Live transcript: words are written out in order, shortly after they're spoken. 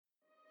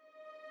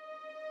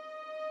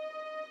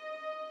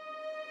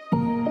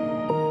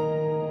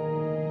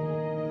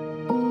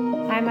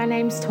Hi, my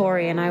name's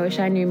Tori and I wish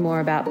I knew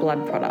more about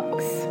blood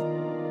products.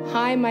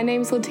 Hi, my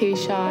name's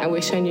Letitia. I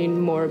wish I knew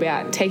more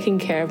about taking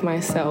care of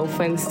myself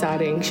when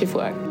starting shift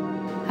work.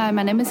 Hi,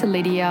 my name is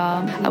Lydia.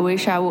 I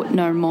wish I would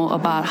learn more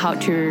about how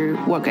to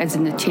work as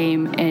in a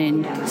team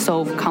and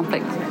solve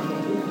conflict.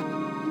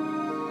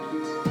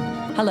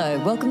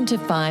 Hello, welcome to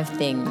 5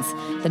 Things,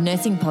 the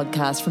nursing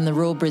podcast from the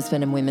Royal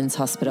Brisbane and Women's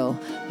Hospital.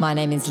 My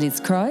name is Liz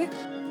Crowe.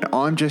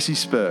 I'm Jesse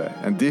Spur,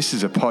 and this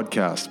is a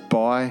podcast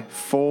by,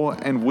 for,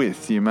 and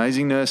with the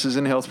amazing nurses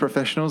and health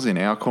professionals in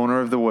our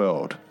corner of the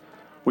world.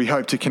 We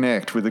hope to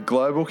connect with a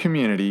global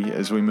community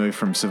as we move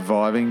from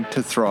surviving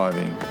to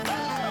thriving.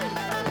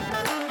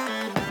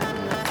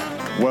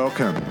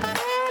 Welcome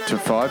to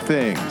 5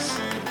 Things.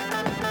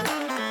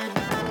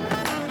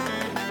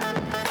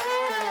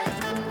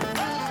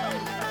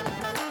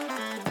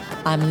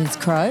 I'm Liz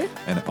Crowe.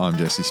 And I'm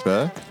Jesse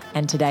Spur.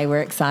 And today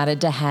we're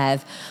excited to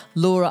have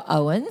Laura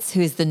Owens,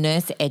 who is the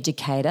nurse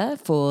educator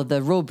for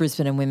the Royal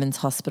Brisbane and Women's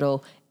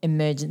Hospital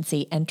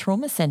Emergency and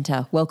Trauma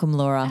Centre. Welcome,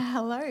 Laura.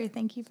 Hello,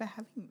 thank you for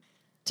having me.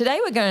 Today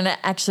we're going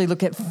to actually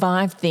look at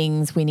 5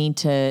 things we need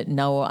to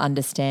know or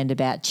understand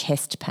about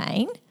chest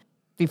pain.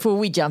 Before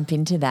we jump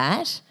into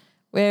that,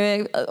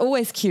 we're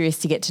always curious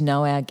to get to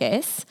know our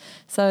guests.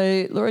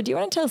 So, Laura, do you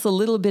want to tell us a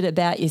little bit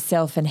about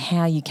yourself and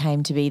how you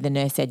came to be the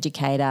nurse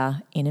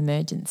educator in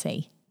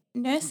emergency?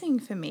 Nursing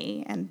for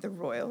me and the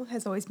Royal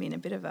has always been a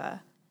bit of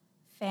a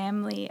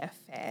family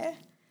affair.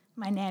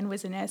 My nan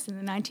was a nurse in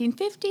the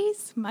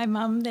 1950s. My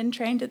mum then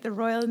trained at the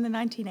Royal in the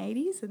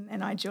 1980s,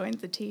 and I joined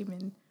the team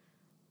in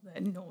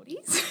the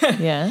noughties.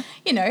 Yeah.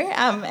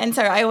 And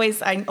so I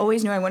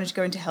always knew I wanted to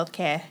go into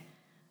healthcare.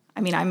 I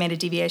mean, I made a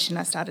deviation.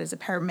 I started as a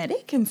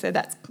paramedic, and so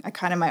that's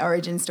kind of my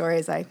origin story.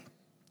 Is I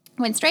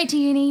went straight to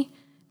uni,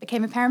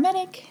 became a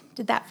paramedic,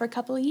 did that for a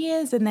couple of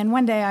years, and then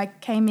one day I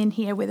came in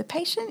here with a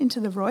patient into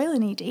the Royal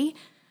in ED, and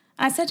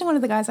I said to one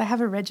of the guys, I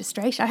have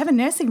a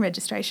nursing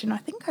registration. I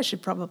think I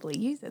should probably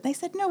use it. They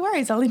said, no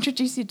worries, I'll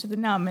introduce you to the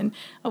NUM. And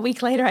a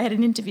week later I had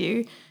an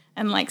interview,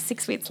 and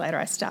 6 weeks later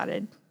I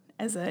started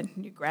as a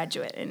new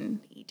graduate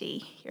in ED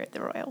here at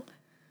the Royal.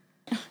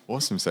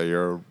 Awesome. So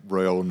you're a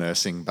Royal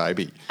nursing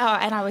baby. Oh,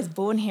 and I was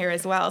born here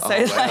as well. So,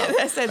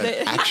 wow. so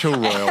An actual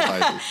Royal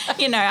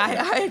baby.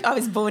 I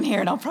was born here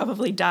and I'll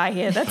probably die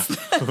here. That's,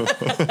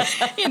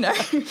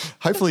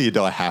 Hopefully you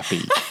die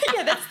happy.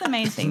 Yeah, that's the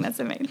main thing.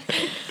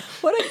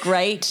 What a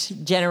great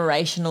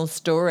generational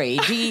story.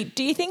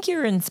 Do you think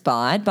you're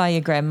inspired by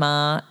your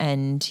grandma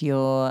and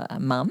your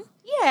mum?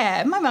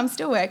 Yeah, my mum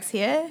still works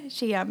here.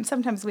 She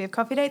sometimes we have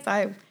coffee dates.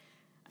 I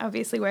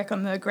obviously work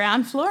on the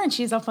ground floor and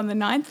she's up on the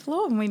 9th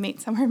floor, and we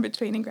meet somewhere in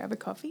between and grab a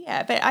coffee.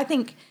 Yeah, but I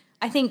think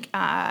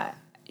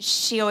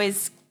she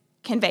always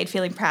conveyed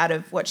feeling proud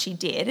of what she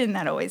did, and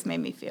that always made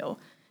me feel,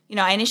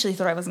 I initially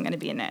thought I wasn't going to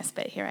be a nurse,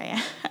 but here I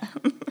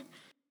am.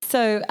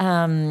 So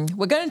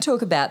we're going to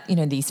talk about,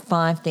 these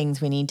 5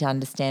 things we need to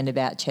understand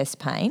about chest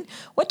pain.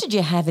 What did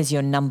you have as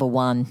your number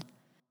 1?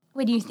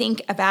 When you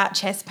think about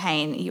chest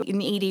pain,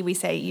 in ED we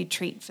say you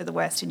treat for the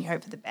worst and you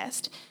hope for the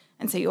best.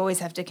 And so you always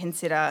have to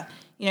consider,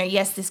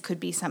 yes, this could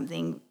be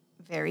something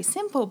very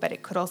simple, but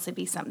it could also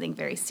be something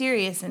very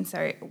serious. And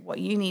so what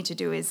you need to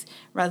do is,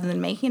 rather than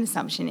making an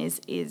assumption,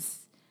 is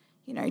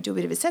do a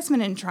bit of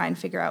assessment and try and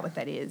figure out what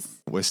that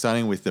is. We're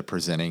starting with the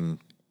presenting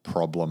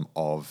problem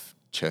of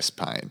chest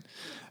pain.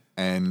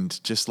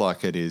 And just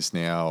like it is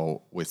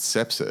now with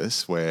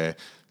sepsis, where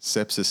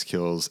sepsis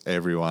kills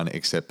everyone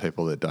except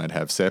people that don't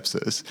have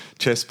sepsis,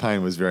 chest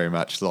pain was very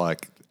much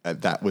like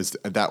that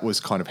was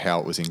kind of how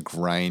it was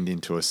ingrained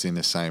into us, in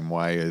the same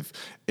way of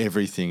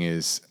everything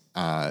is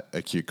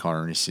acute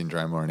coronary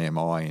syndrome or an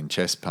MI in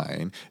chest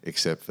pain,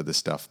 except for the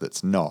stuff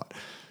that's not.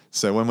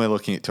 So when we're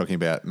talking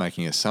about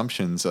making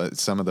assumptions,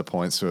 some of the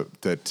points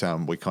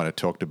that we kind of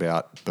talked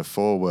about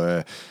before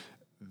were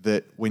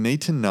that we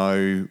need to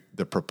know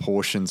the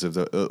proportions of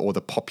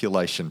the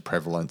population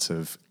prevalence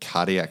of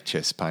cardiac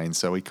chest pain.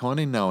 So we kind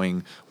of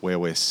knowing where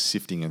we're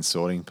sifting and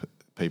sorting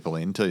people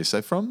into.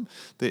 So from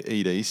the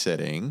ED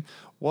setting,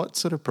 what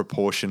sort of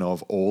proportion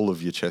of all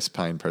of your chest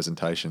pain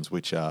presentations,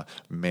 which are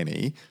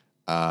many,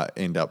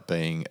 end up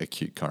being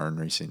acute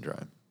coronary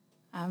syndrome?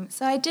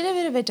 So I did a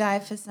bit of a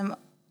dive for some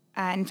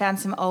and found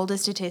some older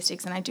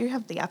statistics, and I do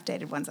have the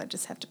updated ones. I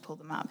just have to pull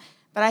them up.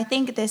 But I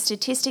think the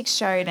statistics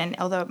showed, and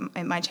although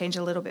it might change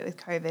a little bit with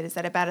COVID, is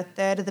that about a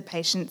third of the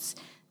patients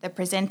that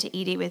present to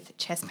ED with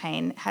chest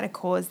pain had a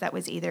cause that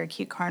was either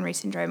acute coronary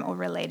syndrome or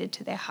related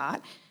to their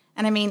heart.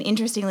 And I mean,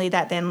 interestingly,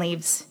 that then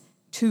leaves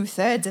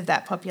 2/3 of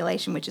that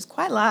population, which is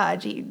quite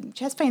large.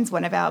 Chest pain is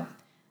one of our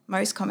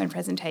most common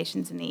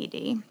presentations in the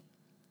ED.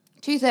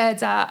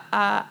 2/3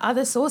 are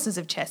other sources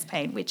of chest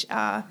pain,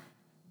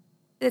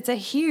 it's a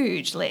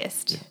huge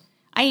list. Yeah.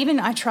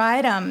 I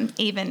tried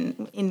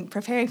even in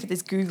preparing for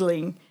this,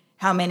 Googling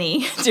how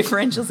many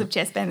differentials of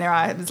chest pain there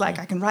are. It was like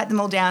I can write them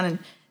all down and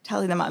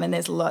tally them up, and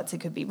there's lots. It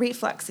could be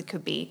reflux, it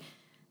could be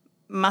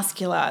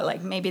muscular,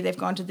 like maybe they've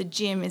gone to the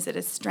gym. Is it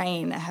a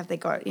strain? Have they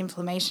got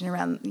inflammation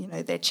around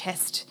their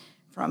chest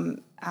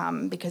from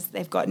because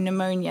they've got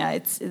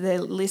pneumonia.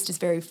 The list is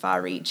very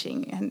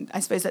far-reaching, and I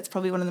suppose that's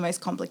probably one of the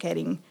most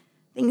complicating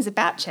things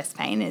about chest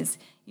pain is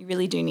you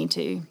really do need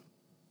to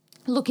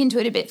look into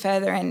it a bit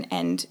further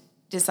and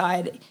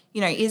decide,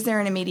 is there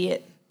an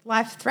immediate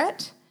life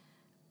threat,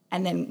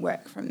 and then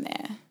work from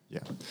there. Yeah,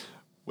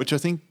 which I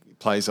think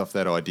plays off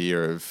that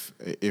idea of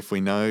if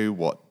we know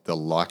what the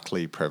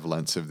likely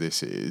prevalence of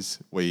this is,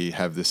 we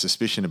have the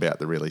suspicion about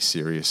the really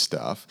serious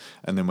stuff,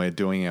 and then we're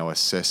doing our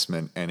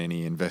assessment and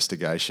any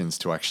investigations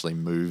to actually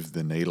move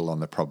the needle on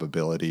the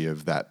probability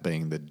of that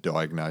being the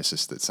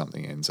diagnosis that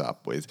something ends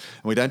up with.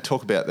 And we don't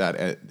talk about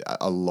that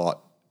a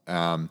lot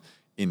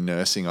in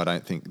nursing, I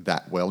don't think,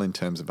 that well in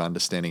terms of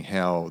understanding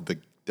how the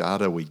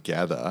data we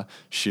gather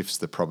shifts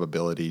the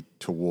probability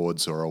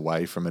towards or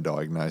away from a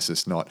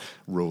diagnosis, not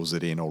rules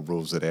it in or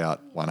rules it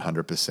out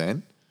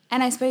 100%.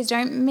 And I suppose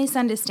don't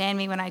misunderstand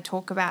me when I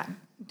talk about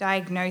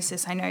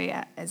diagnosis. I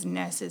know as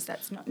nurses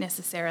that's not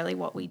necessarily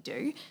what we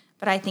do,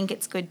 but I think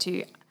it's good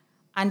to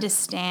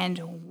understand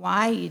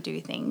why you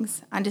do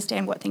things,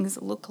 understand what things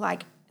look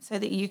like so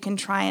that you can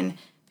try and,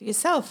 for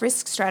yourself,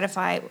 risk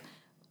stratify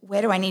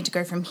where do I need to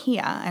go from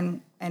here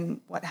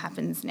and what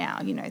happens now,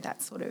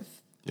 that sort of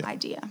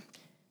idea.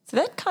 So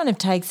that kind of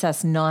takes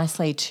us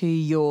nicely to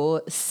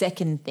your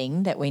second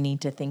thing that we need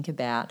to think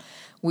about,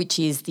 which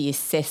is the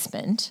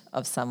assessment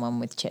of someone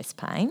with chest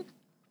pain.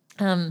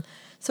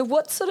 So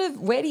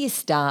where do you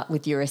start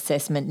with your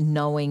assessment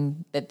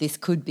knowing that this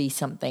could be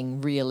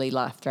something really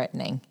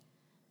life-threatening?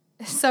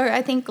 So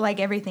I think like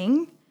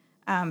everything,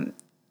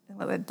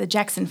 the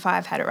Jackson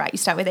 5 had it right. You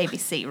start with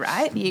ABC,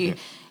 right?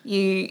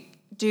 You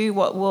do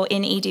what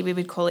in ED we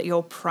would call it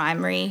your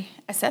primary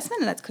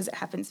assessment, and that's because it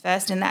happens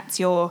first, and that's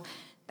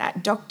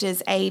that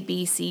doctor's A,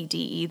 B, C, D,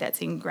 E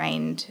that's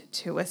ingrained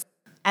to us.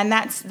 And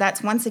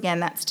that's once again,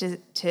 that's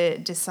to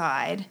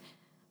decide,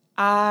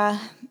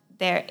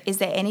 is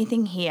there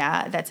anything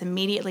here that's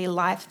immediately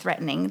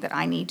life-threatening that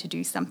I need to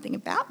do something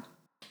about?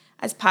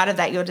 As part of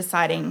that, you're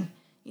deciding,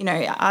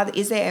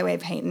 is there airway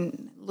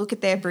pain? Look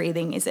at their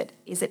breathing. Is it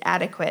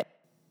adequate?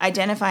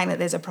 Identifying that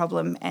there's a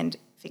problem and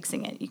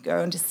fixing it. You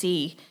go on to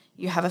see,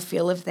 you have a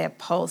feel of their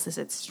pulse. Is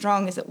it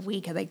strong? Is it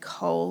weak? Are they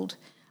cold?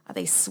 Are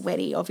they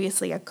sweaty?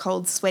 Obviously, a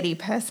cold, sweaty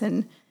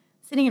person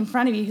sitting in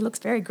front of you who looks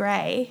very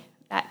grey,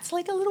 that's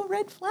like a little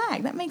red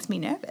flag. That makes me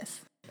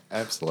nervous.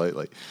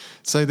 Absolutely.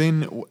 So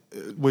then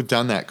we've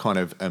done that kind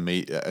of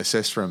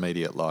assess for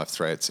immediate life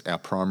threats, our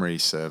primary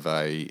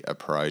survey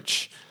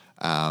approach,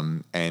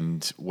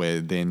 and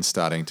we're then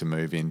starting to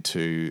move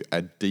into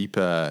a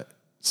deeper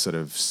sort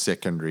of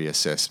secondary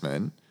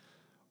assessment.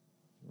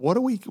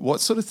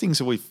 What sort of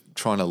things are we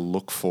trying to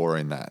look for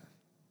in that?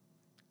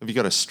 Have you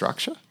got a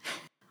structure?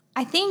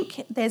 I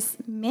think there's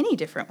many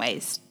different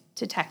ways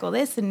to tackle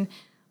this, and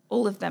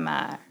all of them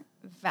are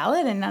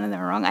valid and none of them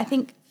are wrong. I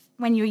think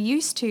when you're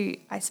used to,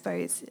 I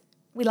suppose,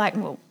 we like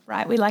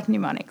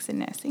mnemonics in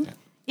nursing.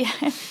 Yeah.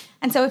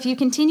 And so if you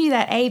continue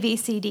that A, B,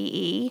 C, D,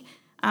 E,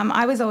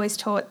 I was always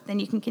taught then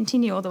you can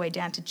continue all the way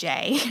down to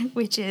J,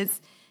 which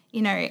is,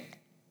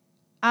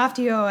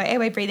 after your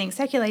airway, breathing,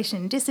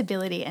 circulation,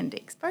 disability and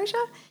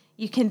exposure,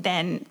 you can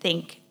then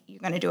think you're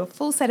going to do a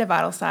full set of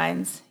vital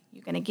signs,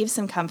 you're going to give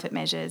some comfort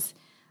measures,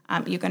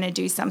 you're going to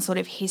do some sort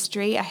of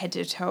history, a head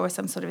to toe or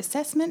some sort of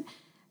assessment,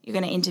 you're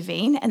going to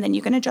intervene, and then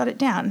you're going to jot it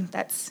down.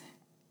 That's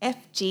F,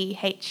 G,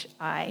 H,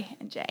 I,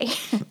 and J.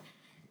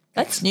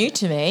 That's new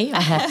to me,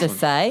 I have to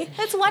say.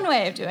 That's one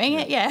way of doing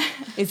it, yeah.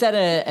 Is that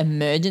an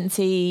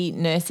emergency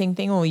nursing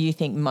thing, or you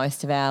think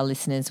most of our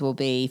listeners will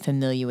be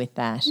familiar with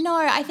that? No,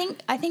 I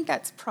think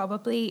that's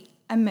probably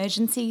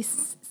emergency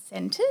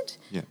centred.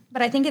 Yeah.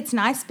 But I think it's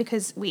nice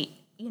because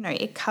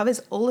it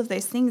covers all of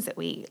those things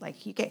that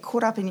you get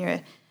caught up in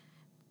your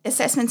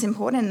assessment's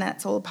important and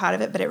that's all part of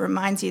it, but it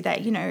reminds you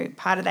that,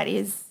 part of that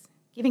is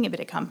giving a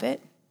bit of comfort,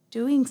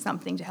 doing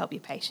something to help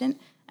your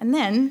patient, and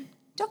then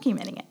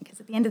documenting it, because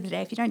at the end of the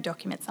day, if you don't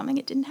document something,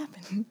 it didn't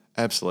happen.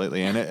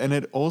 Absolutely. And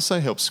it also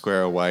helps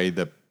square away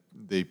the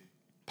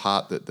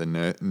part that the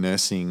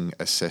nursing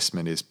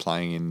assessment is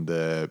playing in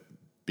the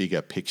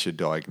bigger picture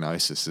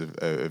diagnosis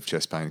of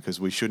chest pain, because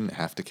we shouldn't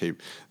have to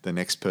keep the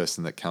next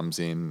person that comes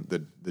in,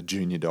 the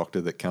junior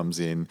doctor that comes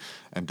in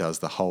and does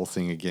the whole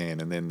thing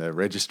again, and then the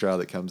registrar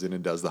that comes in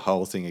and does the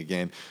whole thing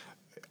again.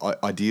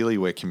 Ideally,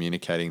 we're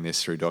communicating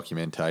this through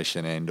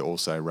documentation and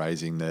also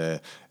raising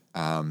the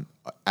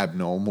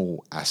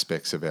abnormal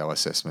aspects of our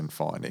assessment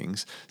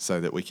findings so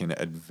that we can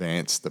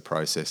advance the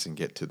process and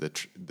get to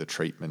the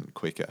treatment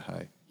quicker.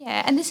 Hey.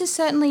 Yeah, and this is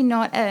certainly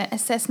not an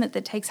assessment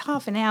that takes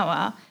half an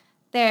hour.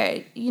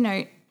 They're,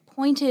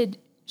 pointed,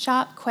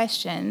 sharp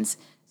questions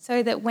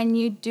so that when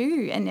you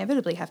do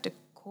inevitably have to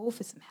call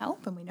for some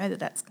help, and we know that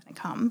that's going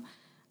to come,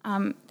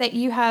 that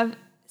you have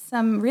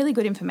some really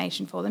good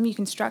information for them, you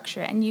can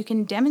structure it and you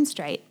can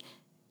demonstrate,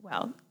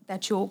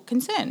 that you're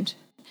concerned.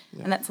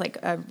 Yeah. And that's like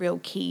a real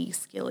key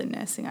skill in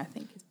nursing, I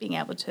think, is being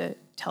able to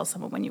tell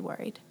someone when you're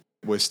worried.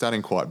 We're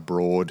starting quite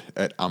broad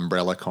at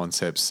umbrella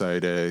concepts, so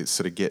to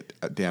sort of get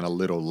down a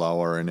little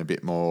lower and a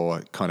bit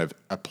more kind of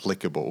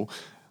applicable,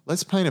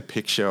 let's paint a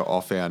picture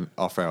off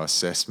our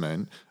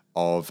assessment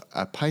of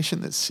a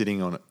patient that's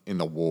sitting in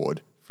the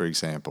ward, for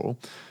example.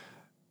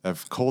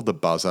 They've called the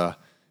buzzer.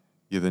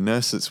 You're the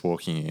nurse that's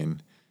walking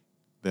in.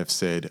 They've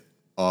said,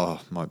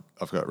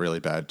 I've got really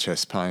bad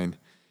chest pain.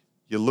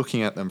 You're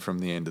looking at them from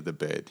the end of the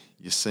bed.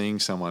 You're seeing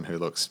someone who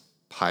looks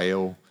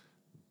pale.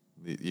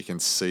 You can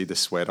see the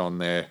sweat on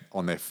their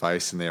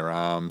face and their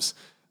arms.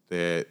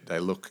 They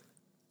look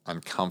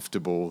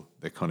uncomfortable.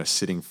 They're kind of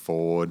sitting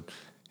forward,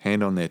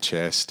 hand on their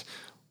chest.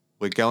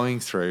 We're going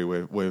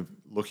through, we're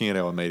looking at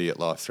our immediate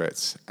life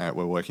threats.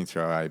 We're working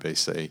through our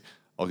ABC.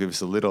 I'll give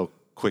us a little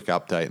quick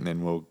update and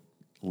then we'll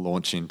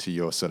launch into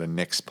your sort of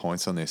next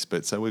points on this.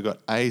 But so we've got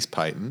A's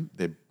patent.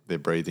 They're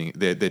breathing.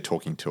 They're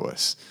talking to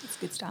us. That's a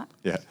good start.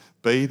 Yeah.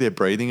 B, they're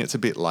breathing. It's a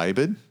bit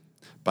laboured,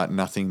 but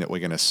nothing that we're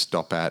going to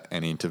stop at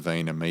and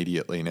intervene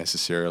immediately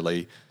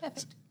necessarily.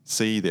 Perfect.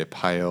 C, they're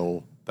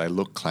pale. They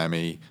look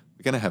clammy.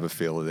 We're going to have a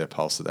feel of their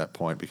pulse at that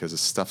point because the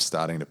stuff's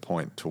starting to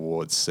point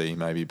towards C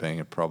maybe being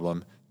a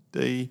problem.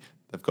 D,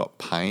 they've got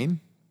pain.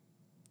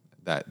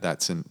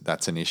 That's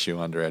an issue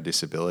under our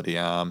disability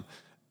arm.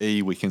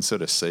 E, we can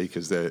sort of see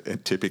because they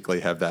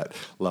typically have that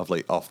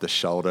lovely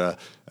off-the-shoulder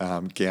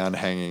gown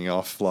hanging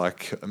off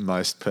like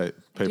most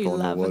people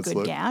in the wards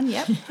look. Do love a good gown,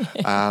 yep.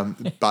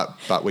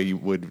 But we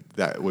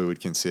would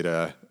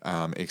consider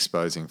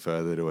exposing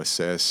further to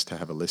assess, to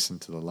have a listen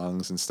to the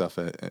lungs and stuff.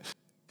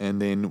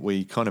 And then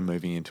we kind of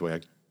moving into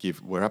our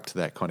we're up to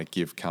that kind of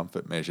give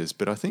comfort measures.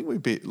 But I think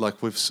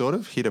we've sort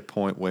of hit a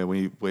point where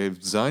we're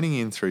zoning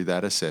in through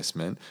that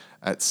assessment.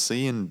 At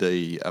C and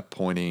D are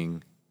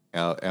pointing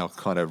our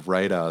kind of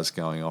radars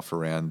going off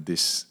around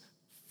this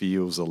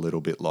feels a little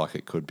bit like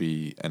it could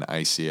be an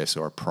ACS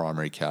or a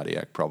primary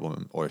cardiac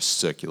problem or a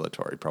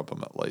circulatory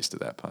problem at least at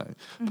that point.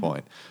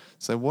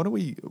 So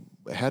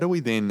how do we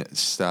then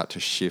start to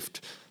shift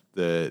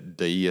the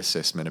D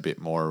assessment a bit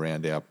more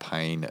around our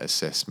pain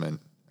assessment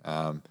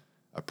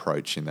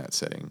approach in that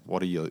setting?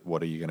 What are you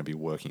going to be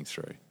working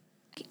through?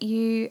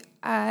 You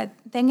are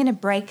then going to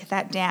break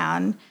that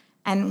down,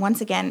 and once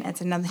again,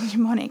 it's another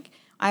mnemonic.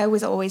 I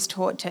was always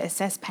taught to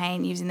assess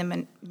pain using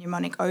the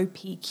mnemonic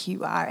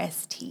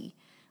OPQRST,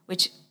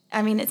 which,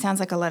 I mean, it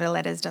sounds like a lot of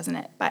letters, doesn't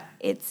it? But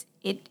it's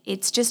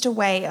just a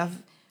way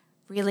of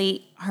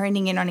really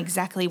honing in on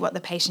exactly what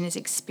the patient is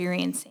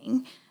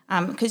experiencing,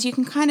 because you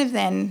can kind of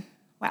then,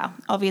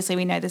 obviously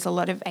we know there's a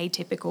lot of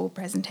atypical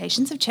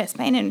presentations of chest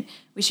pain and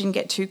we shouldn't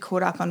get too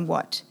caught up on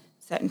what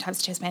certain types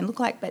of chest pain look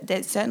like, but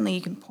there's certainly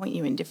you can point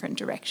you in different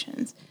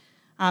directions.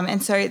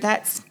 And so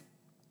that's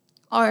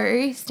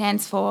O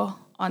stands for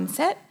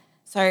onset.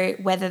 So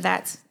whether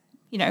that's,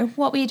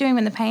 what were you doing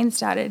when the pain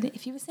started?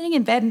 If you were sitting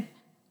in bed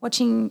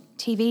watching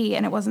TV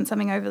and it wasn't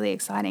something overly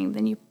exciting,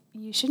 then you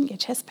shouldn't get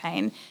chest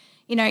pain.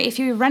 If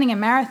you're running a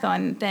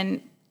marathon,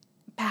 then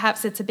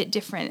perhaps it's a bit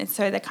different. And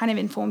so that kind of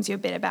informs you a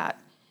bit about,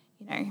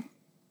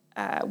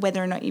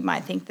 whether or not you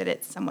might think that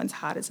it's someone's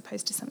heart as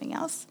opposed to something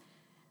else.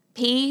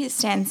 P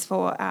stands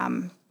for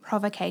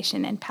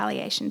provocation and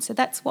palliation. So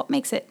that's what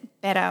makes it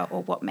better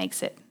or what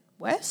makes it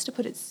worse, to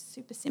put it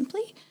super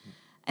simply.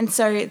 And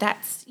so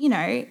that's,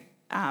 if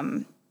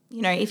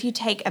you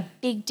take a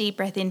big deep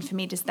breath in, for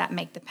me, does that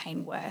make the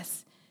pain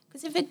worse?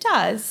 Because if it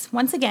does,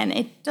 once again,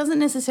 it doesn't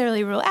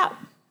necessarily rule out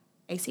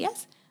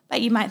ACS,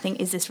 but you might think,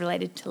 is this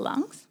related to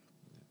lungs?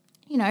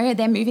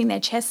 They're moving their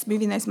chest,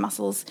 moving those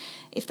muscles.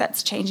 If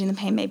that's changing the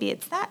pain, maybe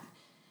it's that.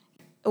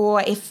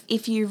 Or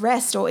if you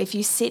rest or if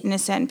you sit in a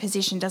certain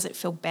position, does it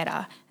feel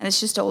better? And it's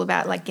just all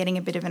about like getting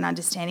a bit of an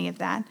understanding of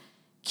that.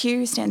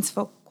 Q stands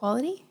for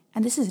quality.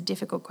 And this is a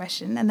difficult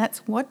question. And that's,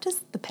 what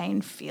does the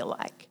pain feel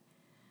like?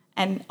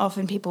 And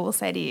often people will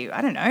say to you,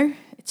 I don't know,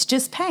 it's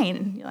just pain.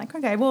 And you're like,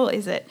 okay, well,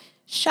 is it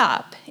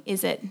sharp?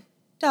 Is it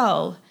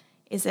dull?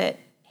 Is it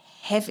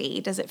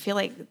heavy? Does it feel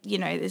like you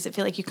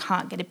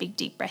can't get a big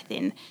deep breath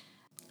in?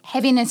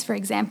 Heaviness, for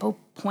example,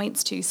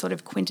 points to sort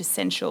of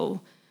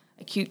quintessential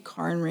acute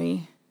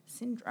coronary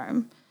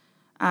syndrome.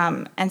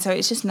 And so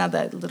it's just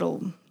another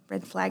little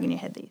red flag in your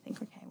head that you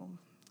think, okay, well,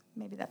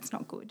 maybe that's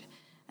not good.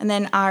 And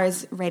then R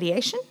is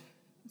radiation.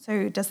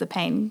 So does the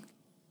pain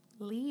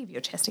leave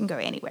your chest and go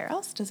anywhere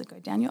else? Does it go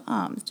down your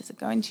arms? Does it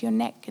go into your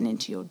neck and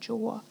into your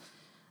jaw?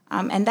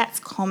 And that's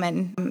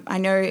common. I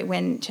know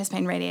when chest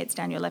pain radiates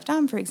down your left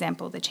arm, for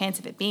example, the chance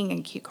of it being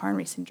acute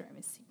coronary syndrome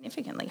is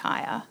significantly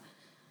higher.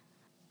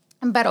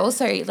 But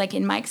also, like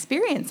in my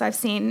experience, I've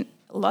seen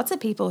lots of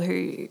people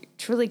who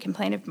truly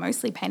complain of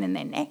mostly pain in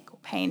their neck or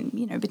pain,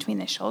 between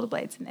their shoulder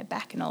blades and their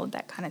back, and all of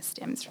that kind of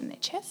stems from their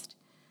chest.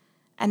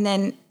 And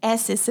then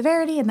S is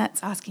severity, and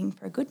that's asking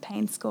for a good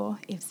pain score.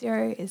 If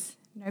 0 is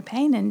no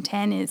pain and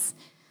 10 is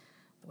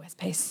the worst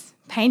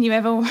pain you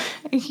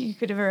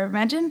could ever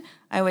imagine,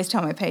 I always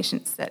tell my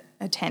patients that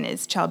a 10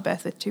 is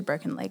childbirth with 2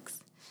 broken legs.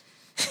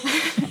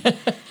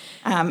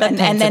 And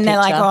then they're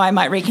like, I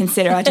might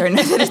reconsider. I don't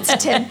know that it's a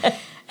 10.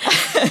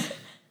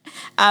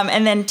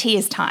 And then T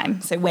is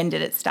time. So when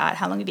did it start?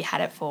 How long have you had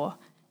it for?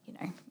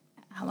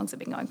 How long's it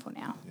been going for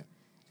now? Yeah.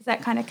 Does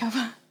that kind of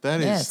cover?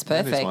 That is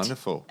perfect. That is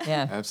wonderful.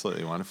 Yeah.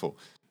 Absolutely wonderful.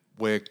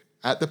 We're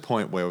at the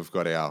point where we've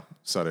got our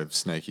sort of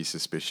sneaky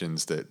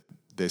suspicions that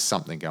there's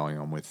something going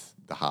on with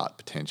the heart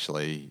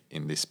potentially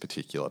in this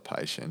particular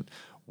patient,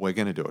 we're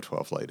going to do a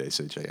 12-lead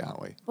ECG,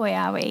 aren't we? Boy,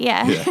 are we,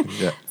 yeah.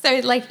 Yeah. So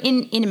like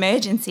in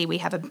emergency, we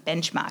have a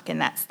benchmark, and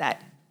that's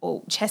that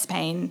all chest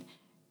pain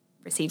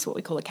receives what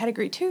we call a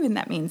category 2, and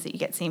that means that you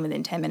get seen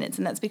within 10 minutes,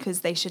 and that's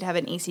because they should have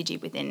an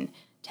ECG within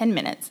 10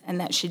 minutes, and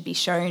that should be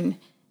shown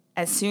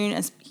as soon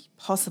as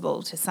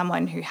possible to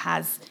someone who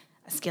has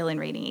a skill in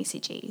reading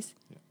ECGs.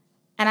 Yeah.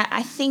 And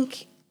I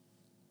think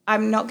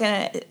I'm not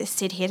going to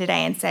sit here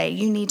today and say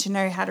you need to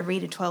know how to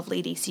read a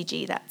 12-lead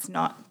ECG. That's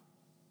not,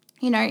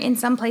 in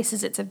some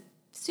places it's a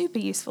super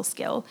useful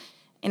skill.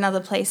 In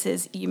other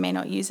places you may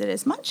not use it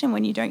as much, and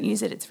when you don't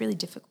use it, it's really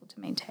difficult to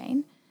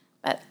maintain.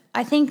 But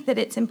I think that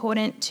it's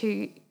important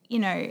to,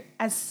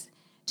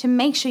 to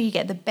make sure you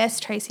get the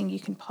best tracing you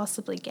can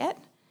possibly get.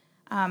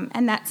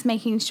 And that's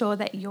making sure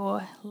that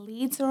your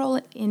leads are all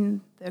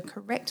in the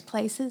correct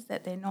places,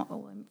 that they're not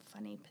all in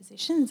funny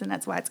positions, and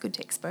that's why it's good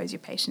to expose your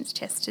patient's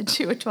chest to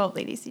do a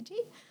 12-lead ECG.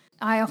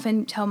 I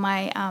often tell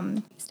my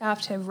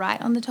staff to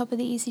write on the top of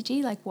the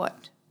ECG, like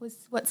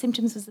what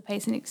symptoms was the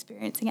patient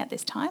experiencing at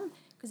this time,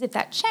 because if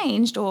that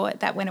changed or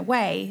that went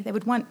away, they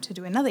would want to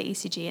do another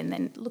ECG and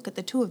then look at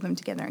the two of them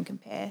together and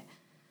compare.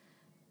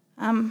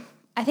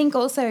 I think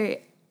also,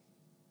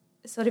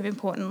 sort of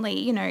importantly,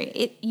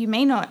 you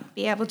may not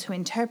be able to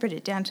interpret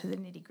it down to the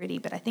nitty-gritty,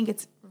 but I think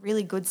it's a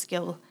really good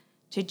skill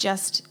to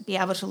just be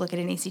able to look at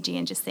an ECG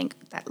and just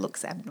think that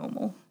looks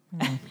abnormal.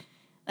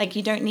 Like,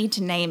 you don't need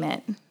to name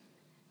it.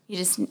 You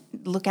just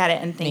look at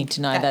it and think, need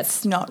to know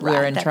that's not right.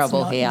 We're in that's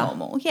trouble not here.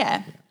 Normal.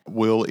 Yeah.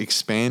 We'll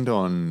expand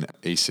on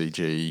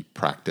ECG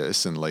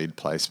practice and lead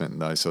placement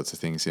and those sorts of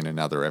things in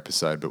another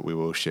episode, but we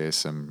will share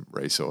some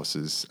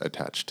resources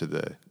attached to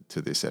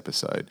this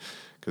episode,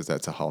 because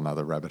that's a whole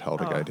nother rabbit hole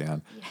to go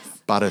down.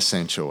 Yes. But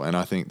essential. And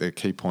I think the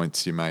key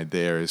points you made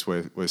there is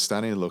we're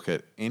starting to look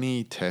at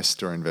any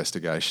test or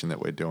investigation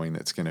that we're doing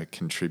that's going to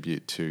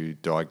contribute to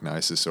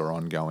diagnosis or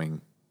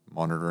ongoing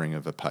monitoring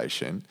of a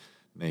patient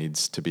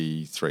needs to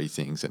be three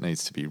things. It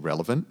needs to be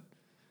relevant.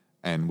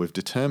 And we've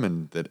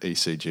determined that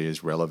ECG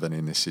is relevant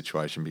in this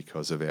situation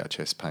because of our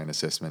chest pain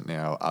assessment and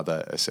our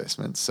other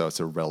assessments. So it's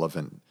a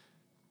relevant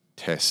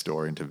test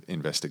or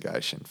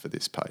investigation for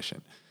this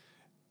patient.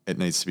 It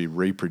needs to be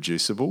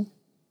reproducible.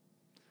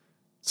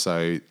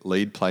 So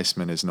lead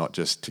placement is not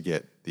just to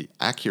get the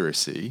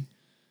accuracy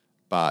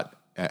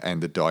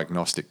and the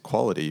diagnostic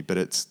quality, but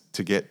it's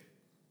to get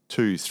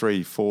 2,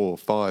 3, 4,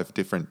 5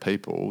 different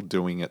people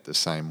doing it the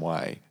same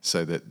way,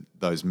 so that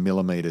those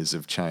millimetres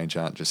of change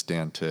aren't just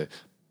down to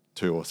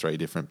 2 or 3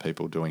 different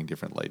people doing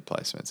different lead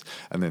placements.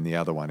 And then the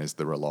other one is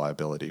the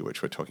reliability,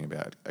 which we're talking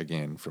about,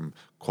 again, from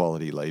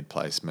quality lead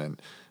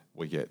placement.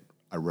 We get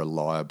a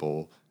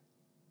reliable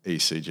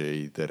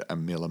ECG that a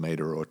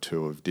millimetre or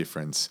 2 of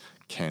difference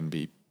can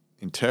be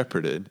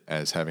interpreted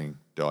as having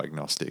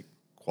diagnostic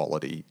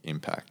quality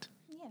impact.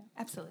 Yeah,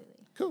 absolutely.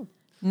 Cool.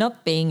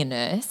 Not being a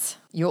nurse,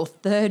 your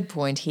third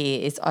point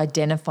here is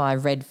identify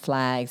red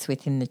flags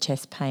within the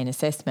chest pain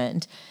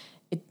assessment.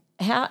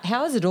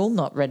 How is it all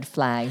not red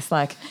flags?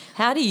 Like,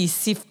 how do you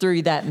sift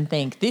through that and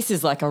think this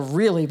is like a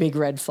really big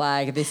red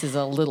flag, this is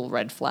a little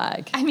red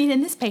flag? I mean,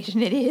 in this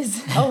patient, it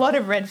is a lot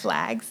of red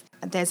flags.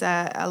 There's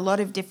a lot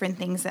of different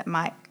things that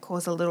might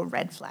cause a little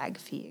red flag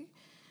for you.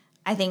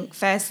 I think,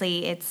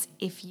 firstly, it's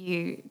if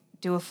you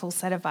do a full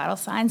set of vital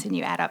signs and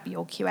you add up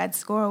your QAD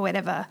score or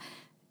whatever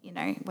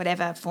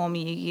form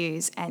you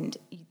use, and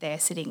they're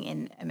sitting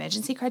in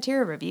emergency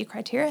criteria, review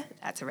criteria,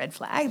 that's a red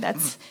flag.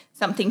 That's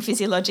something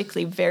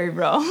physiologically very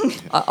wrong.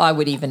 I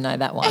would even know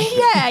that one.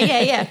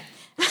 Yeah.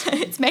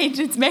 It's made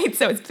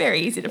so it's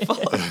very easy to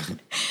follow.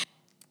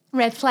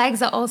 Red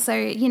flags are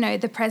also,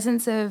 the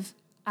presence of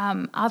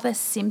other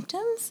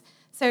symptoms.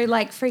 So,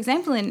 like, for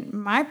example, in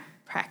my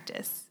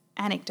practice,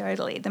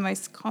 anecdotally, the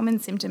most common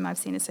symptom I've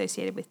seen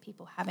associated with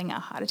people having a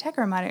heart attack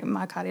or a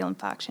myocardial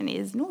infarction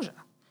is nausea.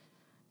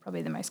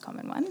 Probably the most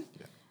common one,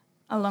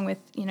 along with,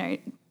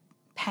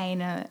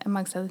 pain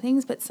amongst other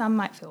things. But some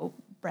might feel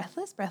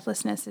breathless.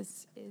 Breathlessness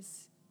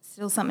is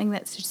still something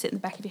that should sit in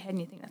the back of your head and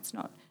you think that's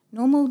not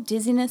normal.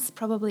 Dizziness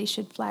probably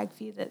should flag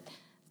for you that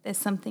there's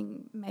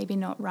something maybe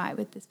not right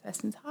with this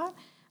person's heart.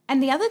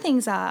 And the other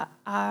things are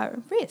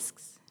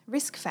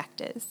risk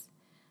factors.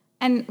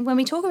 And when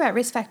we talk about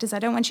risk factors, I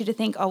don't want you to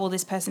think, oh, well,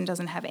 this person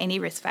doesn't have any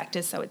risk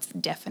factors, so it's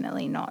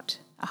definitely not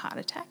a heart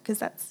attack, because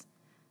that's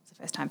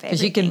first time for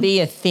everything. Because you can be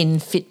a thin,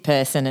 fit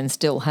person and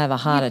still have a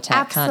heart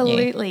attack, can't you?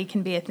 Absolutely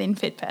can be a thin,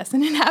 fit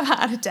person and have a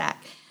heart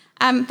attack.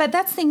 But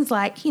that's things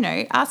like,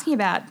 asking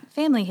about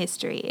family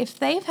history. If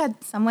they've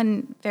had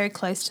someone very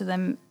close to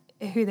them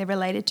who they're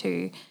related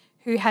to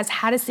who has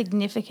had a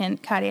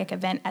significant cardiac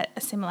event at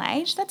a similar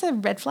age, that's a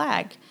red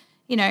flag.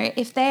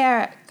 If they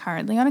are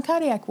currently on a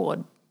cardiac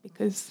ward,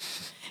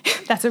 because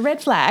that's a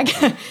red flag.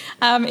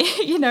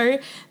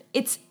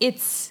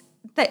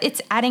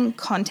 It's adding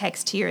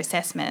context to your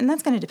assessment, and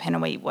that's going to depend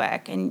on where you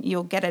work, and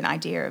you'll get an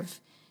idea of,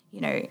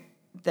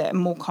 the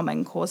more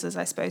common causes,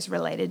 I suppose,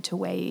 related to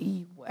where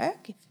you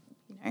work.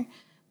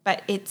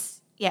 But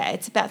it's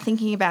it's about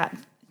thinking about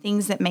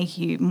things that make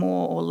you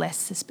more or less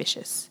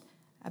suspicious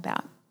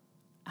about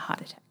a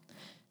heart attack.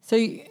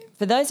 So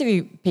for those of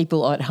you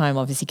people at home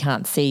obviously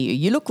can't see you,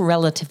 you look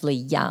relatively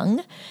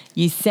young.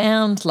 You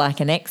sound like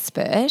an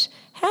expert.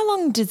 How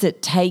long does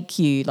it take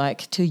you,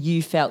 like, till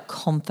you felt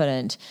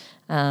confident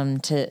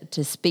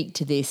to speak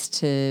to this,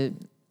 to,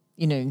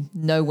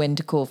 know when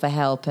to call for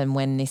help and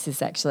when this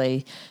is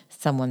actually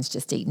someone's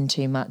just eaten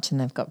too much and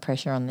they've got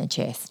pressure on their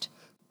chest?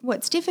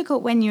 What's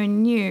difficult when you're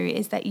new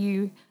is that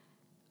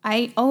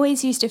I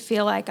always used to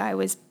feel like I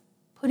was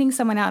putting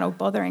someone out or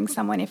bothering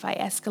someone if I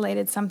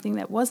escalated something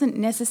that wasn't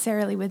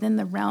necessarily within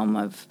the realm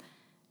of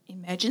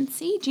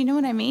emergency. Do you know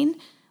what I mean?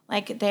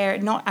 Like, they're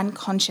not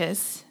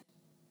unconscious.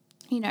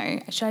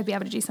 Should I be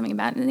able to do something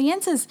about it? And the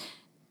answer is,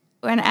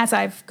 as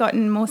I've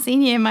gotten more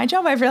senior in my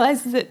job, I've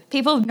realised that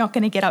people are not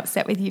going to get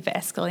upset with you for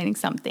escalating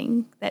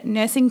something. That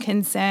nursing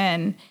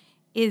concern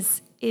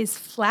is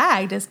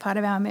flagged as part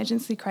of our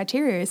emergency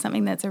criteria as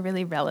something that's a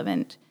really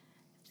relevant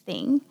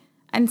thing.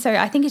 And so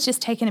I think it's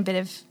just taken a bit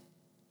of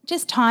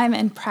just time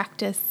and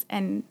practice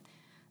and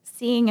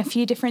seeing a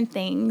few different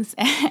things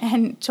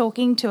and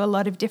talking to a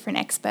lot of different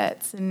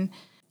experts. And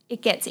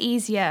it gets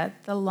easier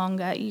the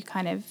longer you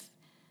kind of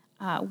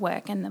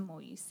work and the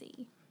more you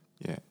see.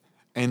 Yeah.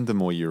 And the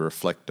more you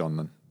reflect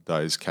on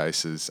those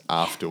cases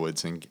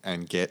afterwards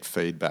and get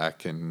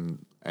feedback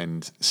and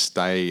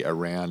stay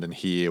around and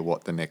hear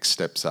what the next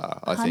steps are.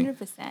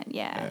 100%,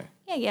 yeah.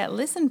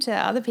 Listen to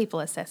other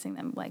people assessing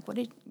them. Like,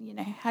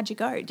 how'd you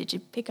go? Did you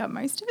pick up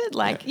most of it?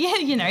 Like,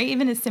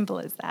 even as simple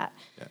as that.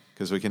 Yeah,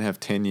 because we can have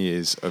 10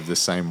 years of the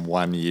same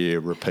 1 year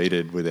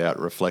repeated without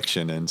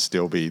reflection and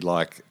still be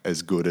like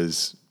as good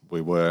as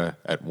we were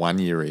at 1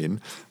 year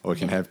in, or we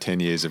can have 10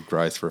 years of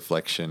growth,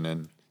 reflection,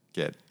 and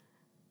get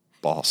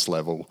boss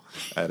level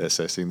at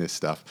assessing this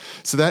stuff.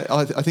 So that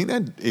I think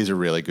that is a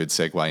really good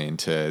segue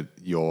into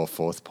your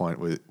fourth point,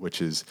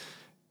 which is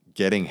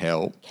getting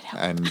help.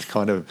 And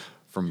kind of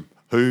from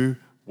who,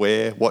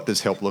 where, what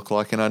does help look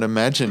like? And I'd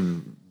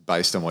imagine,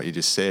 based on what you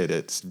just said,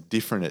 it's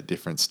different at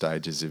different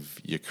stages of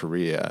your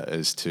career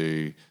as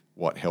to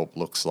what help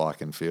looks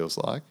like and feels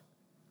like.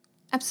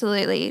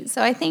 Absolutely.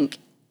 So I think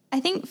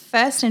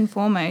first and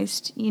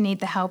foremost, you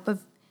need the help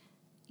of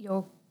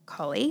your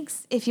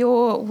colleagues. If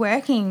you're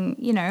working,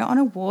 on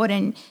a ward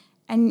and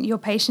your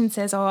patient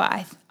says,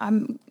 I've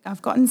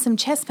gotten some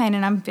chest pain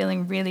and I'm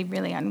feeling really,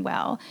 really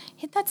unwell,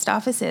 hit that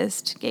staff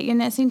assist, get your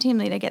nursing team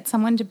leader, get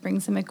someone to bring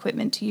some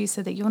equipment to you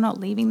so that you're not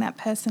leaving that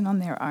person on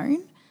their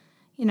own.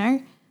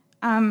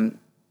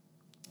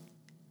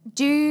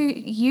 Do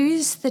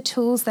use the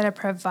tools that are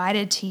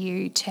provided to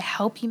you to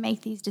help you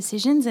make these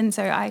decisions. And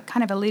so I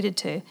kind of alluded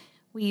to,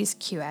 we use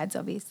QADs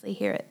obviously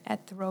here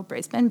at the Royal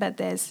Brisbane, but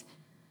there's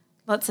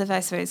lots of, I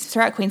suppose,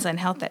 throughout Queensland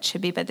Health that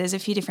should be, but there's a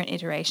few different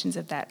iterations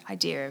of that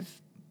idea of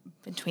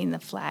between the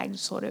flagged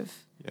sort of.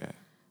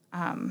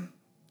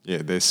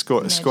 There's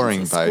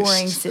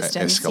scoring-based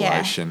systems,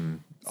 escalation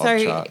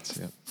of charts.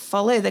 Yeah.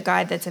 Follow the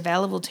guide that's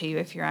available to you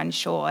if you're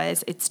unsure.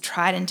 It's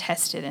tried and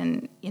tested,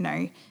 and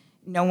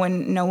no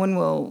one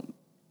will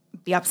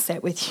be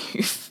upset with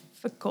you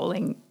for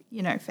calling,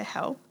 for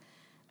help.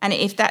 And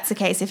if that's the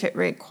case, if it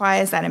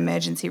requires that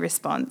emergency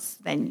response,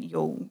 then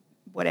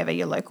whatever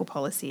your local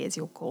policy is,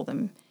 you'll call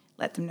them,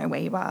 let them know where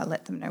you are,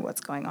 let them know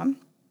what's going on.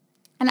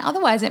 And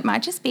otherwise it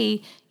might just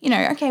be,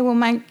 okay, well,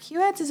 my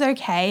QADS is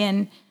okay,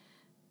 and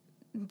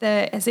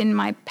as in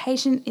my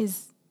patient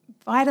is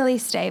vitally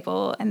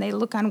stable and they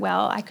look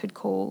unwell, I could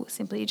call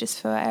simply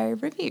just for a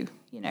review,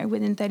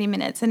 within 30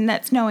 minutes. And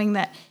that's knowing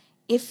that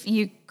if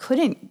you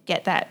couldn't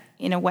get that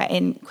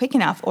in quick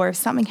enough, or if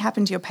something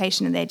happened to your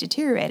patient and they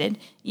deteriorated,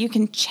 you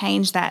can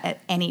change that at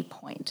any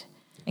point.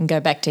 And go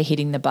back to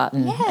hitting the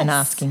button and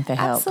asking for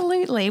help.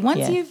 Absolutely.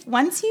 Once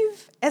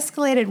you've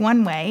escalated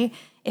one way,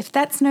 if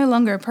that's no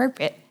longer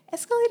appropriate,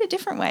 escalate a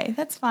different way.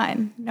 That's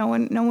fine. No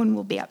one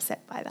will be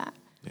upset by that.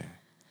 Yeah,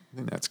 I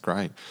think that's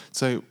great.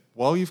 So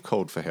while you've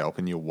called for help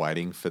and you're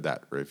waiting for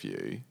that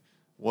review,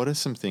 what are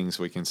some things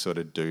we can sort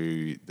of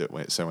do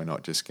so we're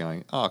not just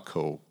going, oh,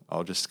 cool,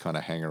 I'll just kind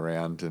of hang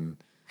around and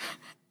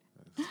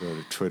sort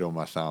of twiddle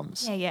my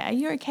thumbs. Yeah. Are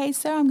you okay,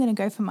 sir? I'm going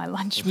to go for my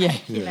lunch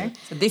break.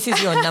 So this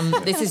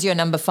is your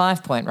number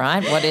 5 point,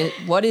 right?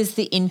 What is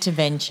the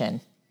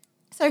intervention?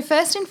 So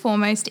first and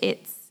foremost,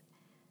 it's,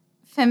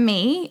 for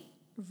me,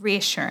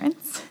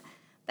 reassurance.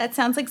 That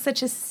sounds like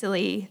such a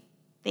silly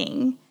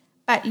thing,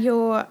 but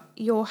your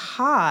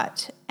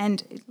heart,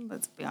 and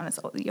let's be honest,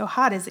 your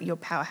heart is your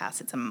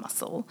powerhouse. It's a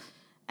muscle,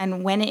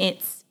 and when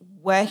it's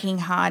working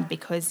hard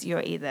because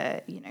you're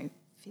either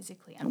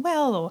physically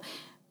unwell, or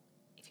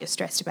you're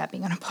stressed about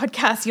being on a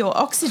podcast, your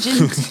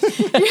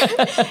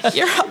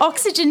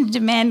oxygen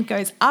demand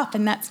goes up,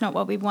 and that's not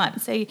what we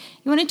want. So you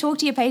want to talk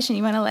to your patient.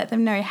 You want to let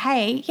them know,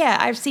 hey,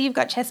 I see you've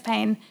got chest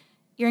pain.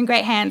 You're in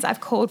great hands. I've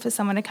called for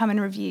someone to come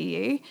and review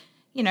you,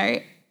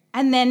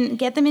 and then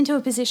get them into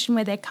a position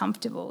where they're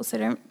comfortable. So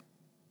don't,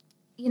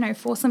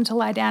 force them to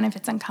lie down if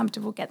it's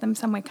uncomfortable. Get them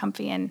somewhere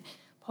comfy and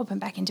pop them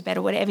back into bed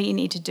or whatever you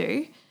need to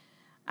do.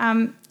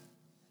 And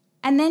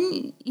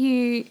then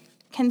you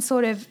can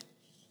sort of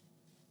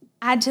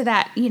add to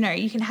that, you know,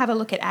 you can have a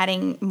look at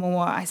adding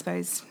more, I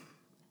suppose,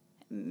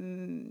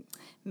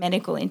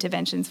 medical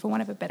interventions, for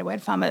want of a better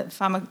word,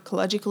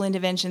 pharmacological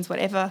interventions,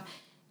 whatever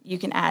you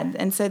can add.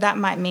 And so that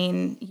might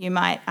mean you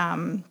might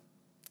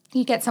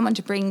you get someone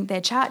to bring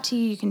their chart to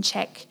you. You can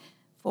check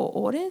for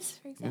orders,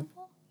 for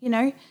example. You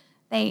know,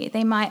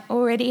 they might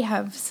already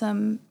have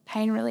some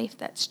pain relief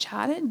that's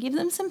charted. Give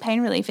them some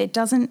pain relief.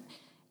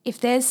 If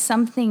there's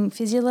something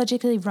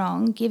physiologically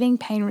wrong, giving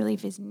pain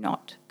relief is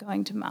not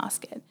going to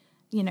mask it.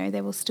 You know,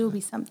 there will still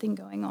be something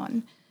going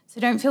on. So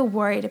don't feel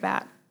worried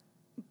about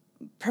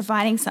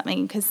providing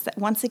something, because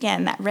once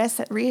again, that rest,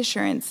 that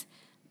reassurance,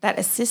 that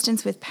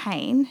assistance with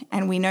pain,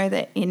 and we know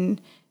that in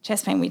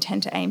chest pain we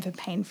tend to aim for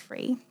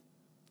pain-free,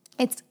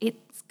 it's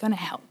going to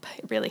help.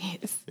 It really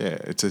is. Yeah,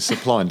 it's a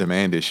supply and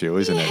demand issue,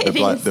 isn't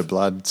it? The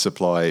blood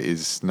supply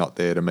is not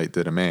there to meet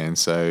the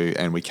demand,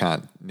 and we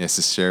can't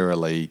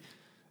necessarily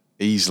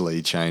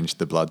easily change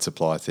the blood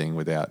supply thing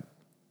without,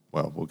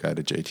 well, we'll go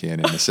to GTN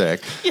in a sec,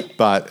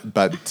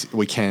 but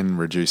we can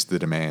reduce the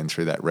demand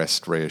through that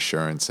rest,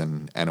 reassurance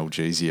and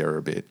analgesia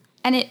a bit.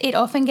 And it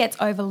often gets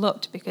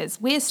overlooked because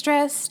we're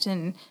stressed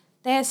and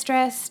they're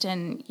stressed,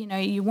 and, you know,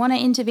 you want to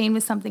intervene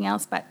with something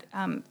else, but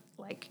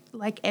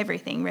like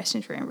everything, rest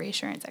and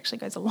reassurance actually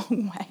goes a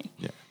long way.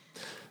 Yeah.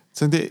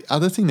 So the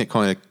other thing that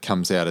kind of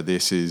comes out of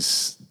this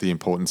is the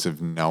importance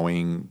of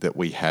knowing that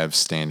we have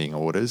standing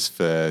orders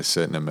for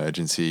certain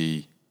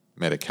emergency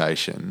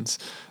medications.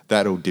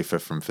 That'll differ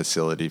from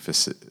facility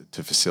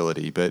to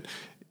facility, but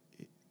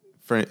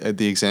for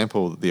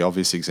the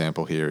obvious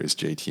example here is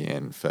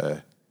GTN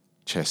for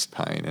chest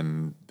pain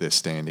and the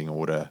standing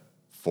order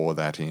for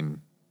that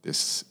in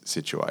this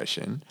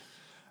situation.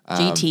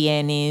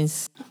 GTN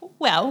is?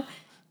 Well,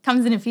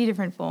 comes in a few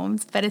different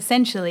forms, but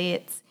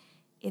essentially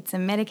it's a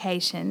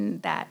medication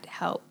that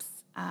helps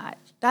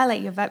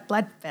dilate your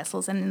blood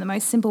vessels, and in the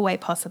most simple way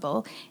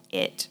possible,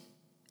 it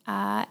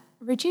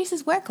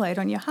reduces workload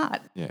on your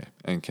heart. Yeah,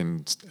 and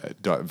can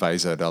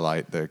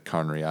vasodilate the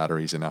coronary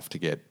arteries enough to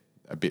get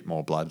a bit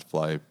more blood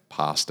flow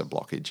past a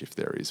blockage if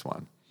there is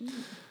one.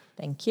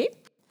 Thank you.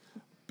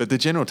 But the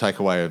general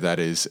takeaway of that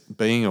is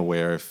being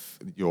aware if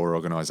your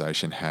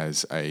organisation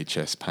has a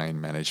chest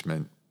pain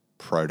management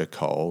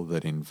protocol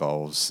that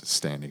involves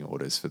standing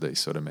orders for these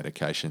sort of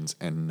medications,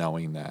 and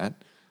knowing that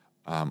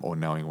or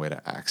knowing where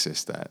to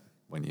access that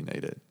when you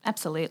need it.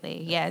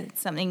 Absolutely. Yeah,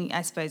 it's something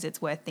I suppose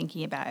it's worth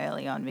thinking about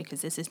early on,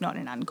 because this is not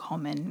an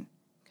uncommon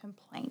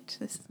complaint.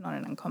 This is not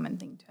an uncommon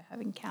thing to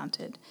have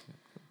encountered.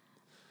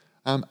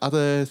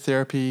 Other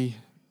therapy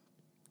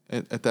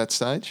at that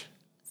stage?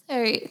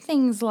 So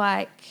things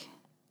like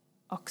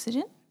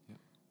oxygen,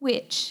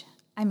 which,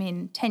 I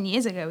mean, 10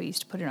 years ago we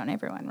used to put it on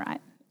everyone, right?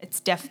 That's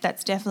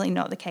definitely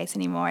not the case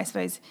anymore. I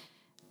suppose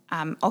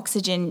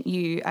oxygen,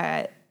 you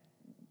are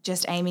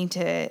just aiming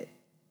to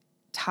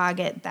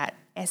target that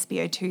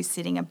SpO2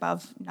 sitting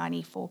above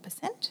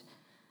 94%.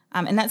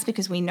 And that's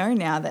because we know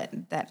now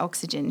that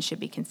oxygen should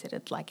be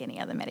considered like any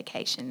other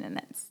medication, and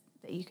that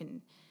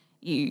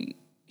you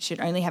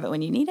should only have it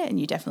when you need it, and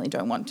you definitely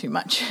don't want too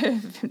much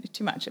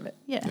of it.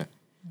 Yeah.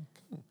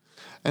 Cool.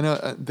 And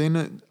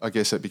then I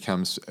guess it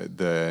becomes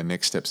the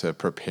next steps are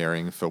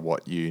preparing for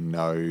what you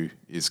know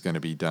is going to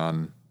be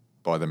done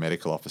by the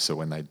medical officer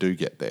when they do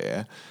get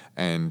there,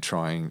 and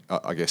trying,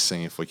 I guess,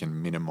 seeing if we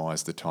can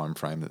minimise the time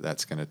frame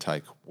that's going to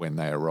take when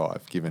they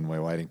arrive, given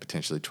we're waiting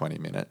potentially 20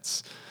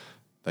 minutes.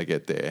 They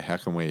get there. How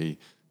can we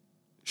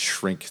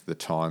shrink the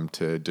time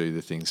to do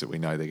the things that we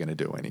know they're going to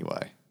do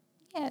anyway?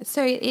 Yeah,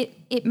 so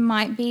it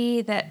might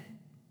be that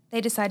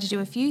they decide to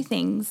do a few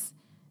things,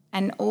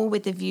 and all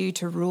with the view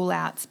to rule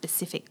out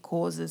specific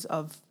causes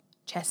of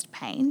chest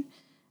pain.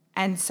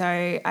 And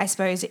so I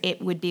suppose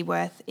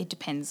it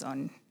depends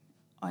on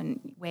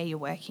where you're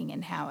working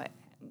and how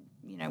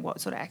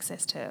what sort of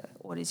access to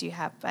orders you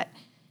have. But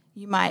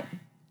you might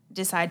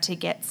decide to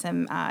get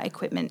some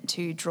equipment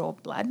to draw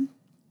blood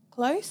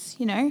close,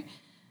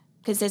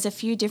 because there's a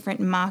few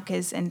different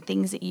markers and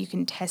things that you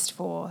can test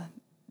for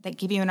that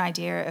give you an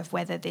idea of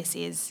whether this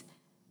is,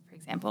 for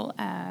example,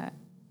 an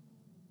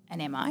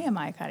MI, a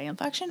myocardial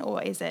infarction,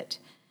 or is it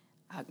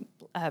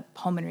a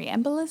pulmonary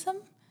embolism?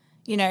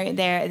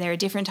 There are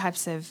different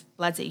types of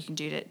bloods that you can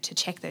do to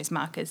check those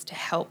markers to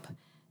help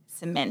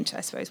cement,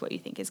 I suppose, what you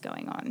think is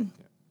going on.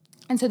 Yeah.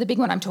 And so the big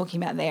one I'm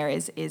talking about there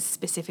is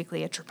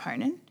specifically a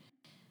troponin.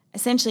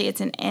 Essentially,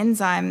 it's an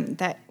enzyme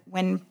that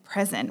when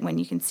present, when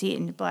you can see it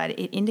in the blood,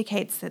 it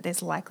indicates that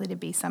there's likely to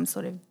be some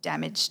sort of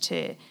damage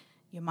to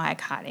your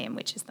myocardium,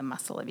 which is the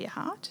muscle of your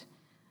heart,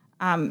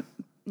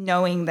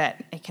 knowing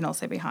that it can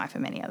also be high for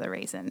many other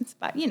reasons.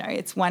 But,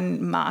 it's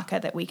one marker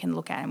that we can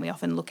look at, and we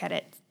often look at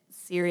it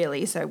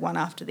serially, so one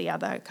after the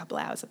other, a couple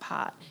hours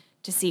apart,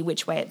 to see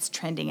which way it's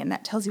trending, and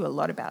that tells you a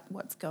lot about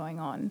what's going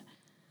on.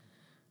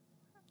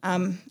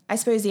 I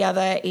suppose the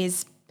other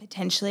is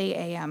potentially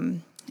a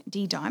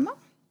D-dimer,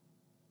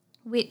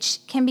 which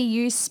can be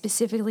used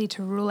specifically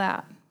to rule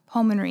out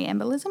pulmonary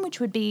embolism, which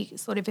would be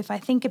sort of, if I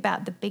think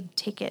about the big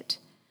ticket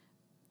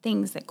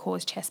things that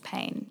cause chest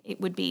pain,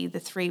 the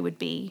three would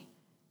be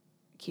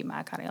acute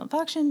myocardial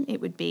infarction, it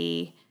would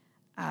be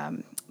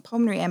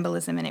pulmonary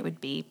embolism, and it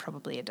would be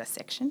probably a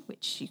dissection,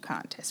 which you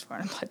can't test for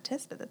on a blood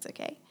test, but that's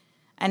okay.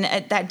 And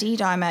that D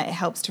dimer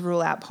helps to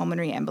rule out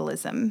pulmonary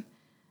embolism.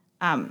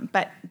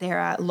 But there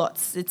are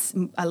lots, it's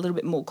a little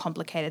bit more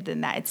complicated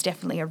than that. It's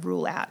definitely a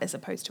rule out as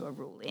opposed to a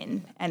rule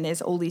in. And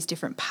there's all these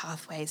different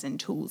pathways and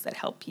tools that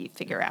help you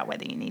figure out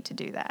whether you need to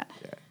do that.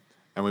 Yeah.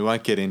 And we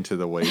won't get into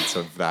the weeds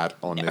of that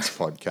on this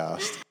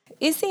podcast.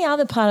 Is the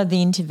other part of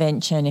the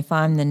intervention, if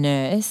I'm the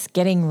nurse,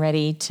 getting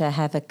ready to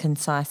have a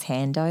concise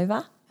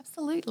handover?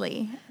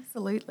 Absolutely.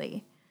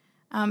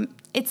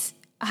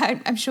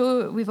 I'm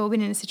sure we've all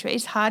been in a situation.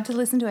 It's hard to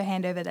listen to a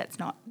handover that's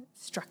not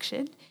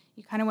structured.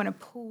 You kind of want to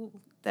pull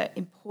the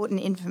important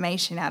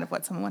information out of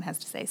what someone has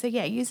to say. So,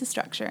 yeah, use a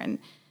structure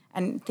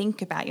and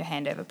think about your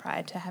handover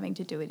prior to having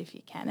to do it if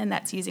you can. And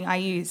that's I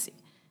use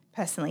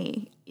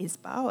personally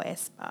ISBAR or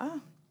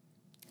SBAR,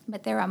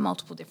 but there are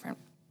multiple different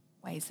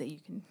ways that you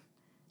can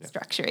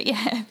structure it,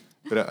 yeah.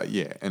 But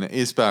and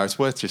ISBAR, it's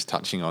worth just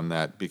touching on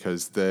that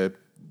because the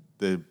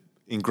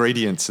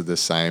ingredients are the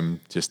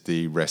same, just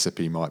the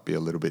recipe might be a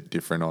little bit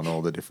different on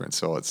all the different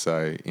sorts.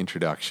 So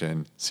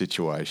introduction,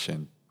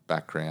 situation,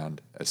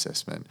 background,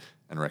 assessment,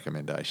 and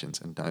recommendations.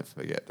 And don't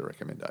forget the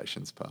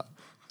recommendations part.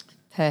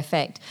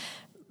 Perfect.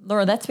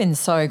 Laura, that's been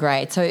so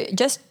great. So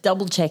just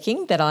double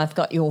checking that I've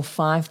got your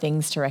 5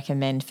 things to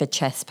recommend for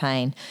chest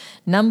pain.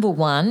 Number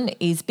 1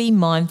 is be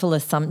mindful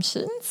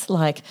assumptions,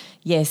 like,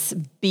 yes,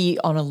 be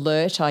on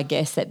alert, I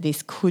guess, that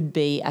this could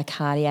be a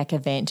cardiac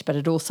event, but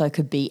it also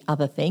could be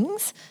other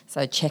things.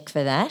 So check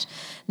for that.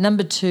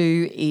 Number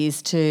 2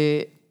 is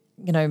to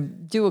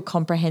do a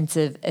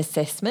comprehensive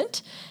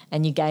assessment,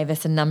 and you gave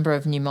us a number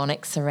of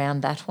mnemonics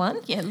around that one.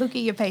 Yeah, look at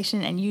your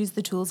patient and use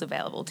the tools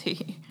available to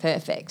you.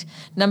 Perfect.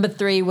 Number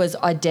 3 was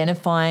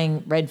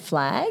identifying red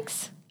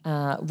flags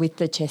with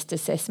the chest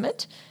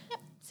assessment. Yep.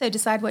 So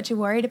decide what you're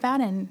worried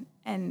about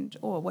and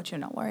or what you're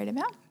not worried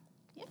about.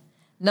 Yeah.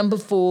 Number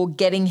 4,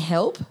 getting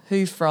help,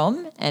 who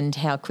from and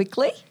how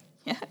quickly.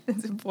 Yeah,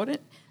 that's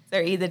important. So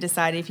either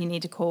decide if you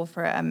need to call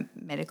for a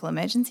medical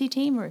emergency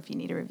team or if you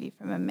need a review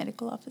from a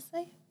medical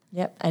officer.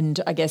 Yep, and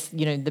I guess,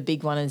 the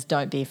big one is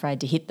don't be afraid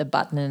to hit the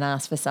button and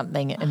ask for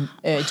something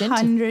urgent.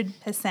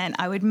 100%.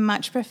 I would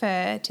much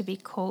prefer to be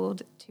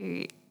called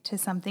to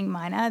something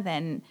minor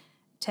than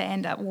to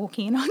end up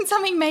walking in on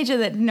something major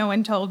that no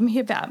one told me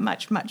about.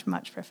 Much, much,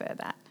 much prefer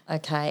that.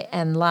 Okay,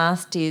 and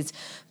last is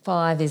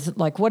 5 is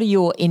what are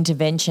your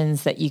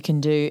interventions that you can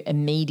do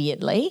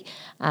immediately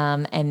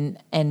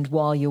and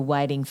while you're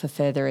waiting for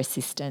further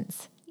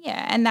assistance?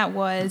 Yeah, and that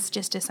was,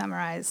 just to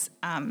summarise,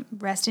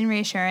 rest and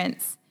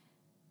reassurance,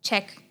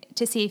 check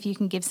to see if you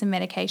can give some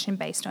medication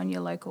based on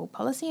your local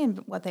policy and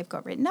what they've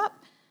got written up,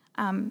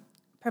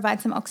 provide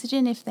some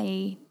oxygen if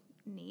they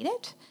need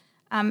it,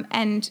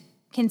 and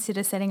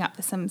consider setting up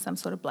for some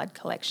sort of blood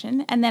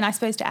collection. And then I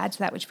suppose to add to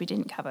that, which we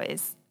didn't cover,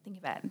 is think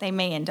about they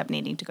may end up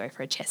needing to go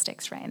for a chest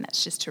x-ray, and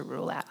that's just to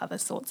rule out other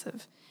sorts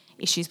of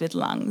issues with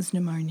lungs,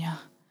 pneumonia,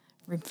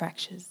 rib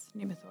fractures,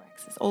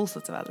 pneumothorax, all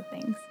sorts of other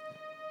things.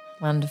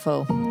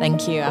 Wonderful.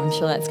 Thank you. I'm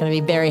sure that's going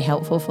to be very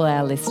helpful for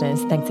our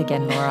listeners. Thanks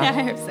again, Laura. I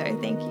hope so.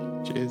 Thank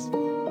you. Cheers.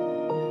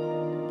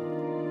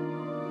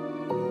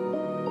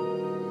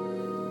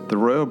 The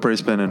Royal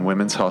Brisbane and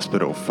Women's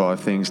Hospital 5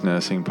 Things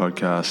Nursing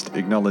podcast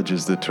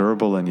acknowledges the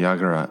Turrbal and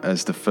Yagara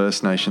as the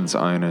First Nations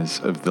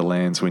owners of the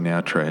lands we now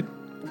tread.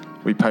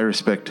 We pay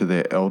respect to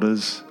their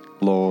elders,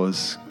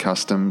 laws,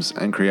 customs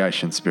and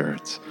creation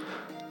spirits.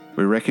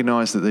 We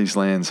recognise that these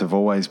lands have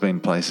always been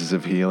places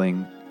of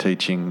healing,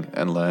 teaching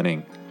and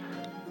learning.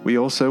 We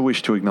also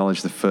wish to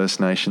acknowledge the First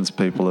Nations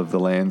people of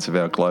the lands of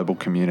our global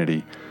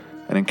community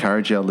and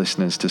encourage our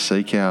listeners to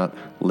seek out,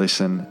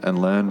 listen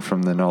and learn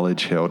from the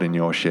knowledge held in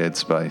your shared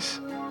space.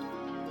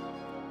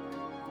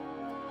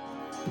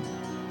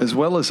 As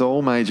well as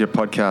all major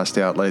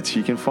podcast outlets,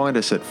 you can find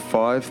us at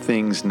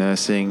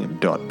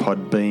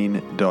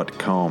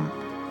 5thingsnursing.podbean.com.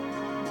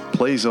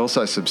 Please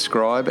also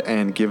subscribe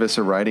and give us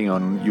a rating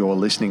on your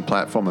listening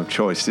platform of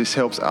choice. This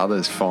helps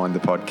others find the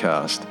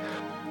podcast.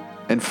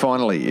 And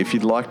finally, if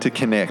you'd like to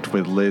connect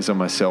with Liz or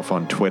myself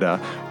on Twitter,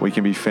 we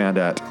can be found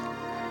at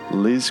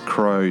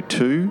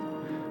LizCrow2,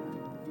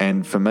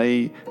 and for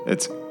me,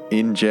 it's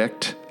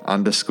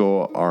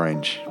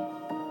inject_orange.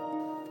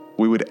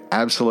 We would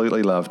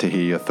absolutely love to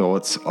hear your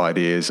thoughts,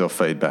 ideas, or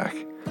feedback.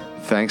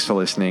 Thanks for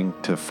listening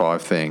to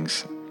 5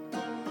 Things